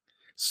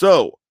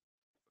 So,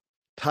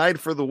 tied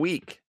for the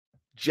week,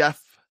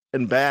 Jeff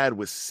and Bad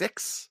with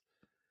 6,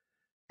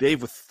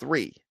 Dave with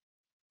 3.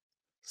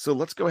 So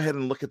let's go ahead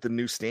and look at the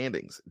new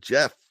standings.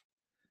 Jeff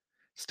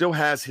still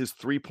has his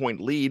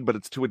 3-point lead, but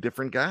it's to a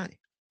different guy.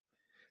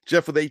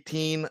 Jeff with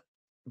 18,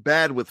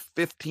 Bad with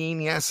 15.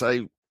 Yes,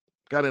 I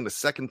got into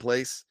second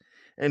place.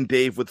 And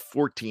Dave with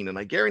 14. And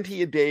I guarantee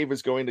you Dave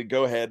is going to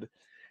go ahead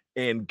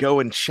and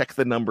go and check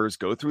the numbers,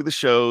 go through the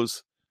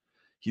shows.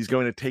 He's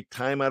going to take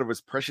time out of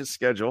his precious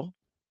schedule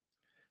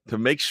to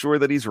make sure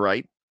that he's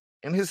right.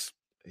 And his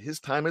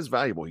time is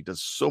valuable. He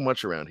does so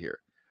much around here.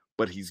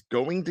 But he's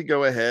going to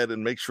go ahead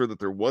and make sure that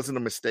there wasn't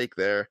a mistake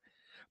there.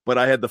 But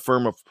I had the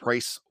firm of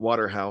Price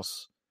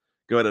Waterhouse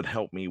go ahead and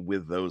help me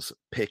with those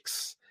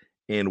picks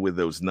and with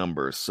those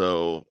numbers.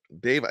 So,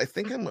 Dave, I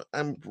think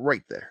I'm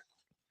right there.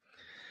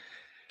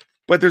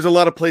 But there's a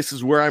lot of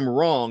places where I'm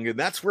wrong, and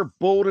that's where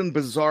bold and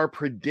bizarre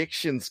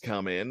predictions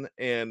come in.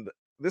 And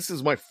this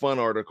is my fun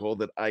article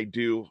that I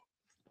do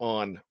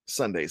on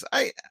Sundays.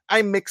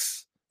 I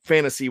mix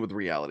fantasy with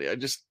reality.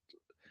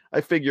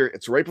 I figure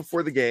it's right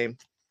before the game.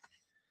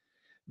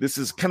 This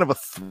is kind of a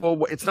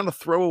throwaway. It's not a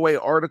throwaway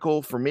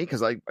article for me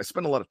because I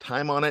spend a lot of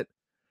time on it,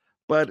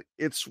 but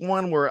it's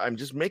one where I'm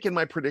just making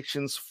my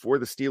predictions for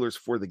the Steelers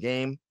for the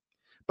game,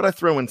 but I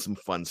throw in some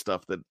fun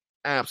stuff that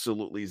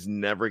absolutely is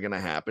never going to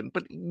happen,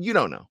 but you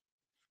don't know.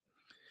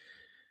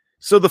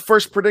 So the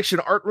first prediction,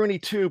 Art Rooney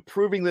 2,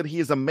 proving that he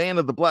is a man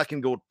of the black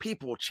and gold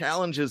people,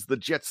 challenges the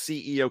Jets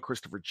CEO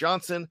Christopher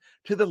Johnson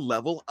to the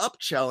Level Up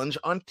Challenge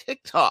on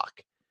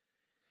TikTok.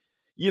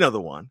 You know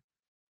the one.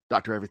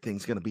 Dr.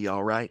 Everything's going to be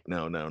all right.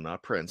 No,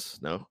 not Prince.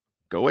 No,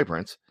 go away,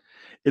 Prince.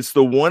 It's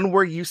the one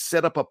where you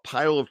set up a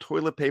pile of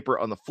toilet paper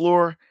on the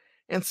floor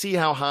and see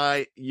how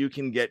high you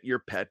can get your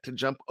pet to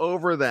jump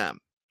over them.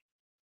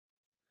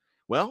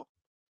 Well,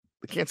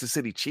 the Kansas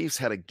City Chiefs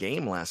had a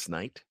game last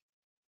night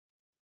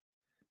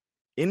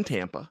in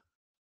Tampa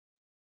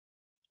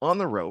on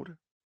the road,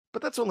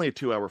 but that's only a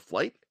 2-hour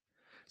flight.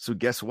 So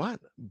guess what?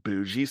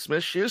 Bougie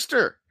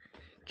Smith-Schuster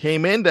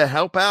came in to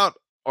help out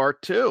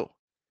R2.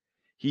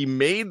 He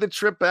made the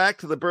trip back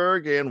to the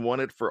Berg and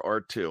won it for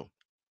R2.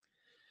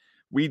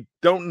 We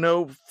don't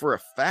know for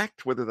a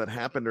fact whether that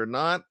happened or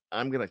not.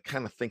 I'm going to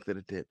kind of think that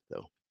it did,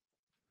 though.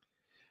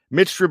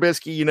 Mitch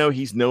Trubisky,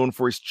 he's known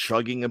for his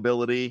chugging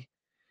ability.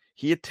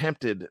 He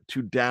attempted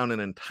to down an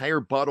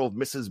entire bottle of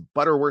Mrs.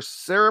 Butterworth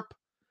syrup.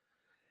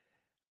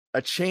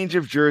 A change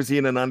of jersey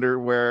and an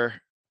underwear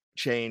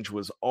change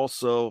was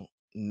also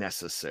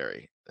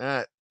necessary.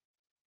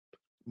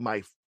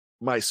 My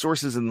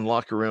sources in the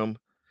locker room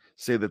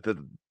say that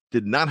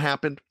did not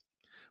happen,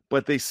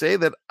 but they say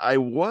that I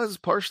was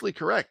partially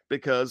correct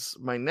because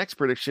my next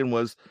prediction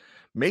was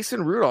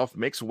Mason Rudolph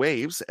makes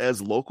waves as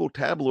local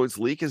tabloids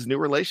leak his new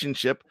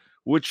relationship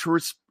with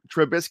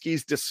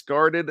Trubisky's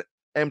discarded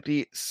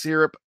empty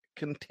syrup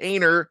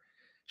container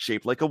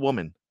shaped like a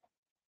woman.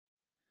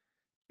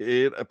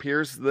 It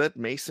appears that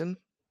Mason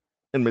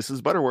and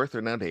Mrs. Butterworth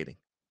are now dating.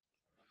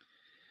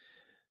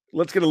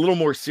 Let's get a little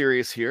more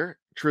serious here.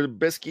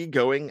 Trubisky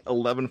going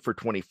 11 for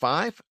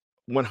 25.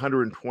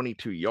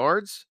 122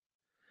 yards.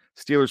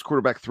 Steelers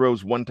quarterback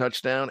throws 1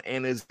 touchdown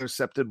and is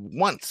intercepted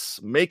once,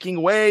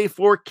 making way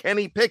for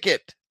Kenny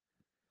Pickett.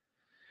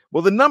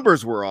 Well, the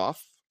numbers were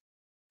off,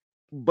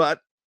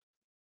 but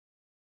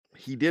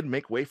he did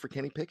make way for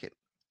Kenny Pickett.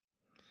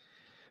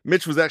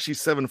 Mitch was actually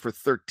 7 for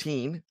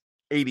 13,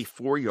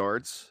 84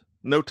 yards,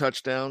 no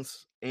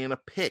touchdowns, and a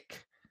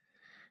pick.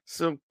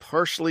 So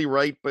partially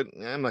right, but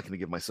I'm not going to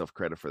give myself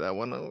credit for that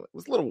one. It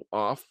was a little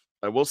off.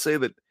 I will say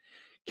that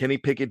Kenny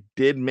Pickett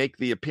did make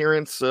the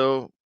appearance,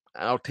 so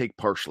I'll take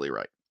partially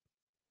right.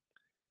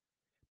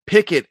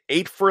 Pickett,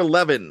 8 for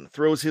 11,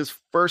 throws his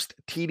first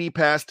TD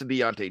pass to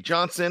Deontay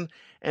Johnson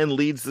and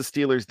leads the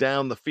Steelers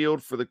down the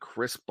field for the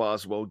Chris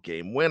Boswell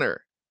game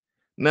winner.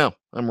 No,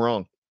 I'm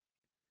wrong.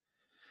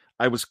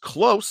 I was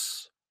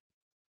close.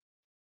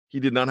 He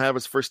did not have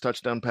his first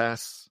touchdown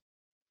pass.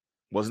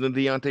 Wasn't a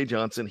Deontay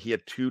Johnson. He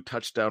had 2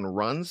 touchdown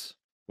runs,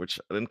 which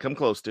I didn't come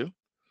close to.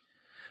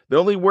 The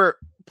only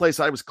place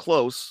I was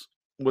close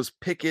was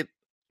Pickett,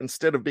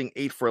 instead of being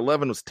 8 for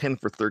 11, was 10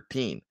 for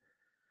 13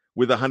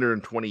 with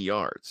 120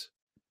 yards.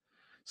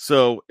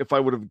 So if I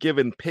would have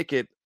given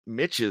Pickett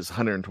Mitch's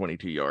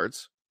 122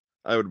 yards,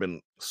 I would have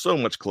been so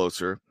much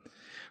closer.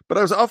 But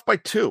I was off by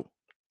 2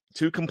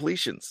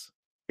 completions.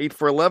 8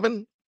 for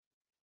 11,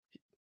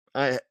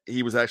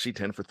 he was actually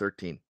 10 for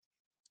 13.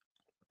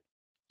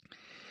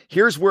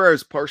 Here's where I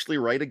was partially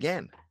right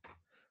again.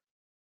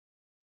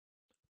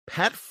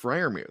 Pat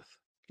Freiermuth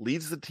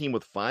leads the team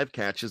with 5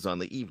 catches on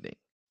the evening,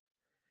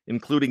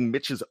 including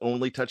Mitch's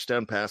only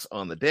touchdown pass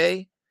on the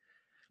day.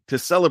 To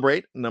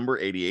celebrate, number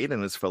 88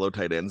 and his fellow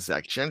tight ends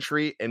Zach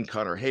Gentry and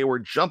Connor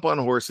Hayward jump on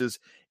horses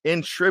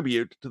in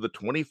tribute to the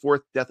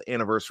 24th death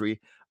anniversary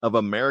of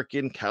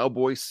American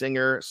cowboy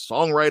singer,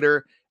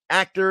 songwriter,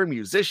 actor,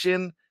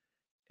 musician,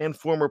 and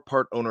former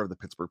part owner of the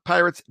Pittsburgh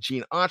Pirates,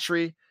 Gene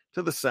Autry,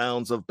 to the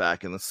sounds of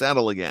Back in the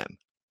Saddle Again.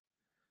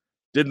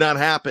 Did not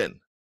happen.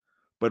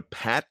 But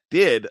Pat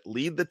did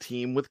lead the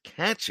team with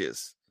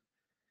catches.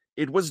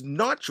 It was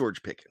not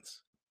George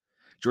Pickens.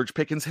 George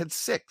Pickens had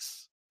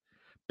 6.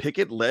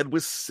 Pickett led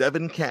with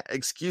 7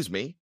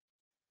 Freiermuth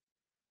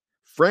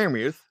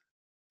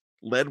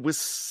led with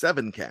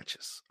 7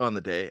 catches on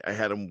the day. I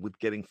had him with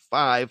getting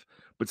 5,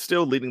 but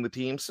still leading the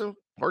team, so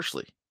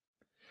partially.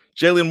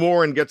 Jaylen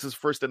Warren gets his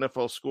first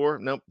NFL score.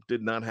 Nope,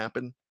 did not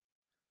happen.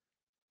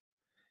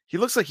 He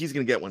looks like he's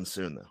going to get one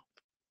soon, though.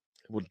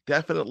 We'll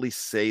definitely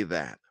say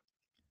that.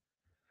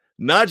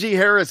 Najee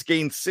Harris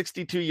gained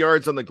 62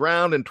 yards on the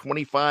ground and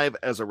 25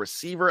 as a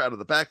receiver out of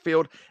the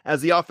backfield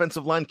as the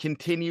offensive line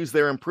continues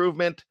their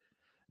improvement.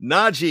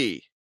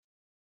 Najee,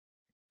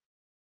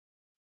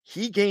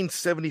 he gained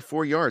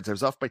 74 yards. I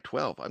was off by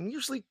 12. I'm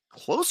usually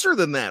closer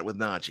than that with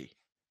Najee.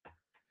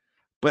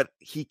 But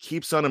he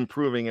keeps on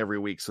improving every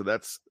week, so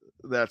that's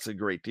a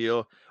great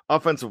deal.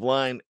 Offensive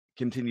line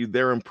continued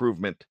their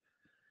improvement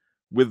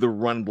with the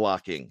run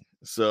blocking.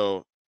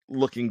 So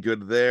looking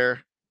good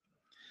there.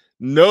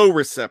 No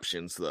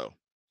receptions, though.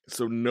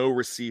 So no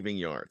receiving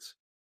yards.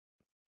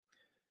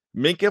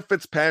 Minkah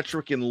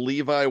Fitzpatrick and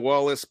Levi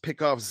Wallace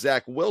pick off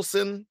Zach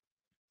Wilson.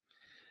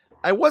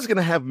 I was going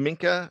to have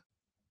Minkah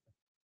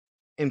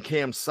and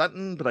Cam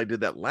Sutton, but I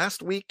did that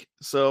last week.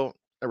 So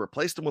I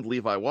replaced him with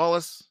Levi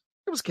Wallace.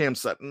 It was Cam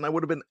Sutton. I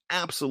would have been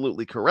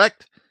absolutely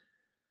correct.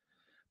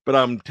 But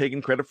I'm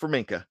taking credit for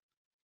Minkah.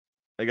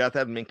 I got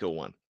that Minkah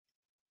one.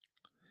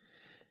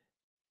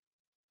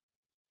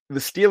 The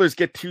Steelers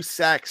get 2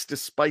 sacks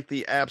despite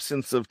the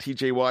absence of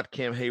TJ Watt,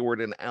 Cam Hayward,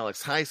 and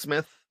Alex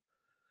Highsmith.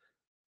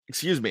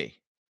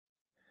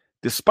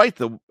 Despite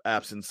the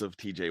absence of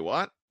TJ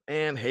Watt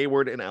and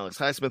Hayward and Alex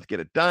Highsmith get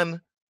it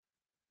done.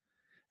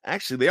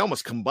 Actually, they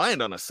almost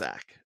combined on a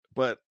sack,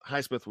 but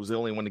Highsmith was the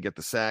only one to get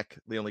the sack.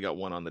 They only got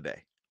 1 on the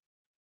day.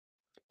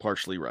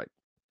 Partially right.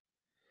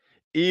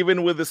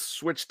 Even with the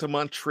switch to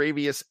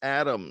Montravius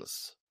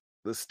Adams,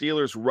 the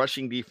Steelers'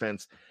 rushing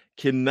defense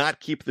cannot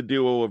keep the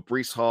duo of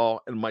Breece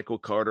Hall and Michael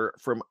Carter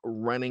from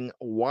running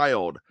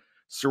wild,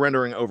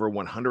 surrendering over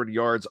 100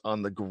 yards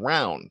on the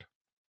ground.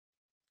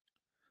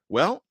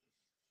 Well,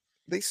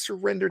 they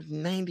surrendered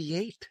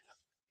 98.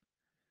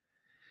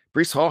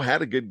 Breece Hall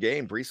had a good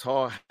game. Breece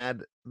Hall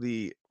had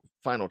the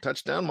final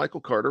touchdown. Michael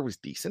Carter was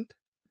decent.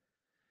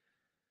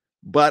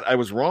 But I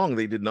was wrong.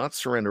 They did not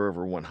surrender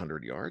over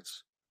 100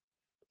 yards.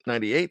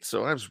 98,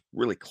 so I was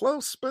really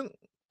close, but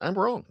I'm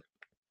wrong.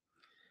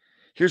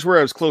 Here's where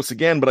I was close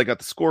again, but I got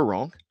the score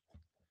wrong.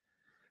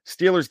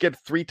 Steelers get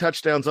 3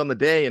 touchdowns on the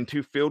day and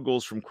 2 field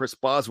goals from Chris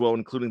Boswell,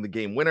 including the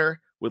game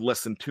winner, with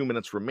less than 2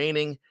 minutes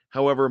remaining.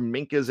 However,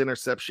 Minkah's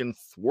interception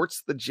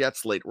thwarts the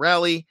Jets' late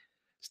rally.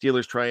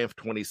 Steelers triumph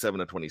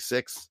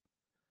 27-26.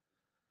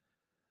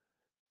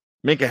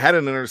 Minkah had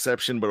an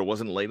interception, but it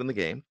wasn't late in the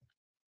game.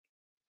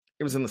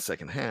 It was in the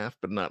second half,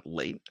 but not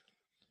late.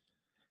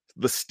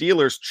 The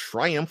Steelers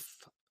triumph.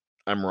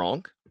 I'm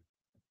wrong.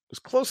 It was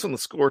close on the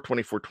score,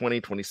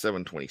 24-20,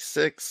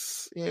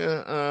 27-26.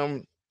 Yeah,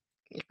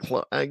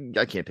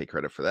 I can't take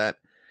credit for that.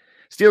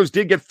 Steelers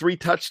did get 3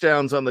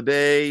 touchdowns on the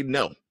day.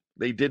 No,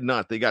 they did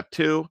not. They got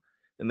 2,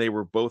 and they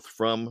were both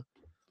from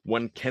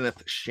one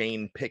Kenneth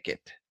Shane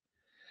Pickett.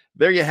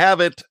 There you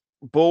have it.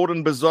 Bold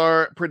and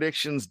bizarre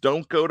predictions.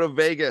 Don't go to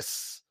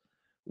Vegas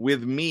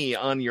with me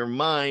on your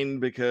mind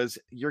because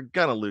you're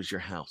going to lose your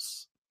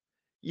house.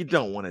 You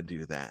don't want to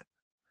do that.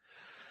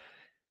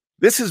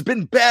 This has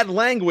been Bad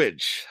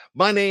Language.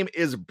 My name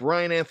is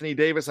Brian Anthony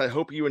Davis. I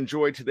hope you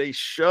enjoyed today's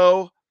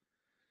show.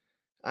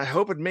 I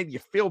hope it made you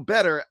feel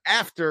better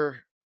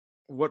after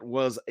what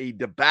was a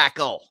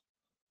debacle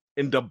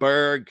in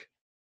DeBerg.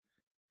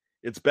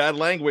 It's Bad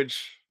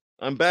Language.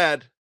 I'm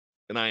bad,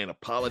 and I ain't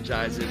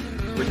apologizing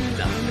for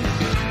nothing.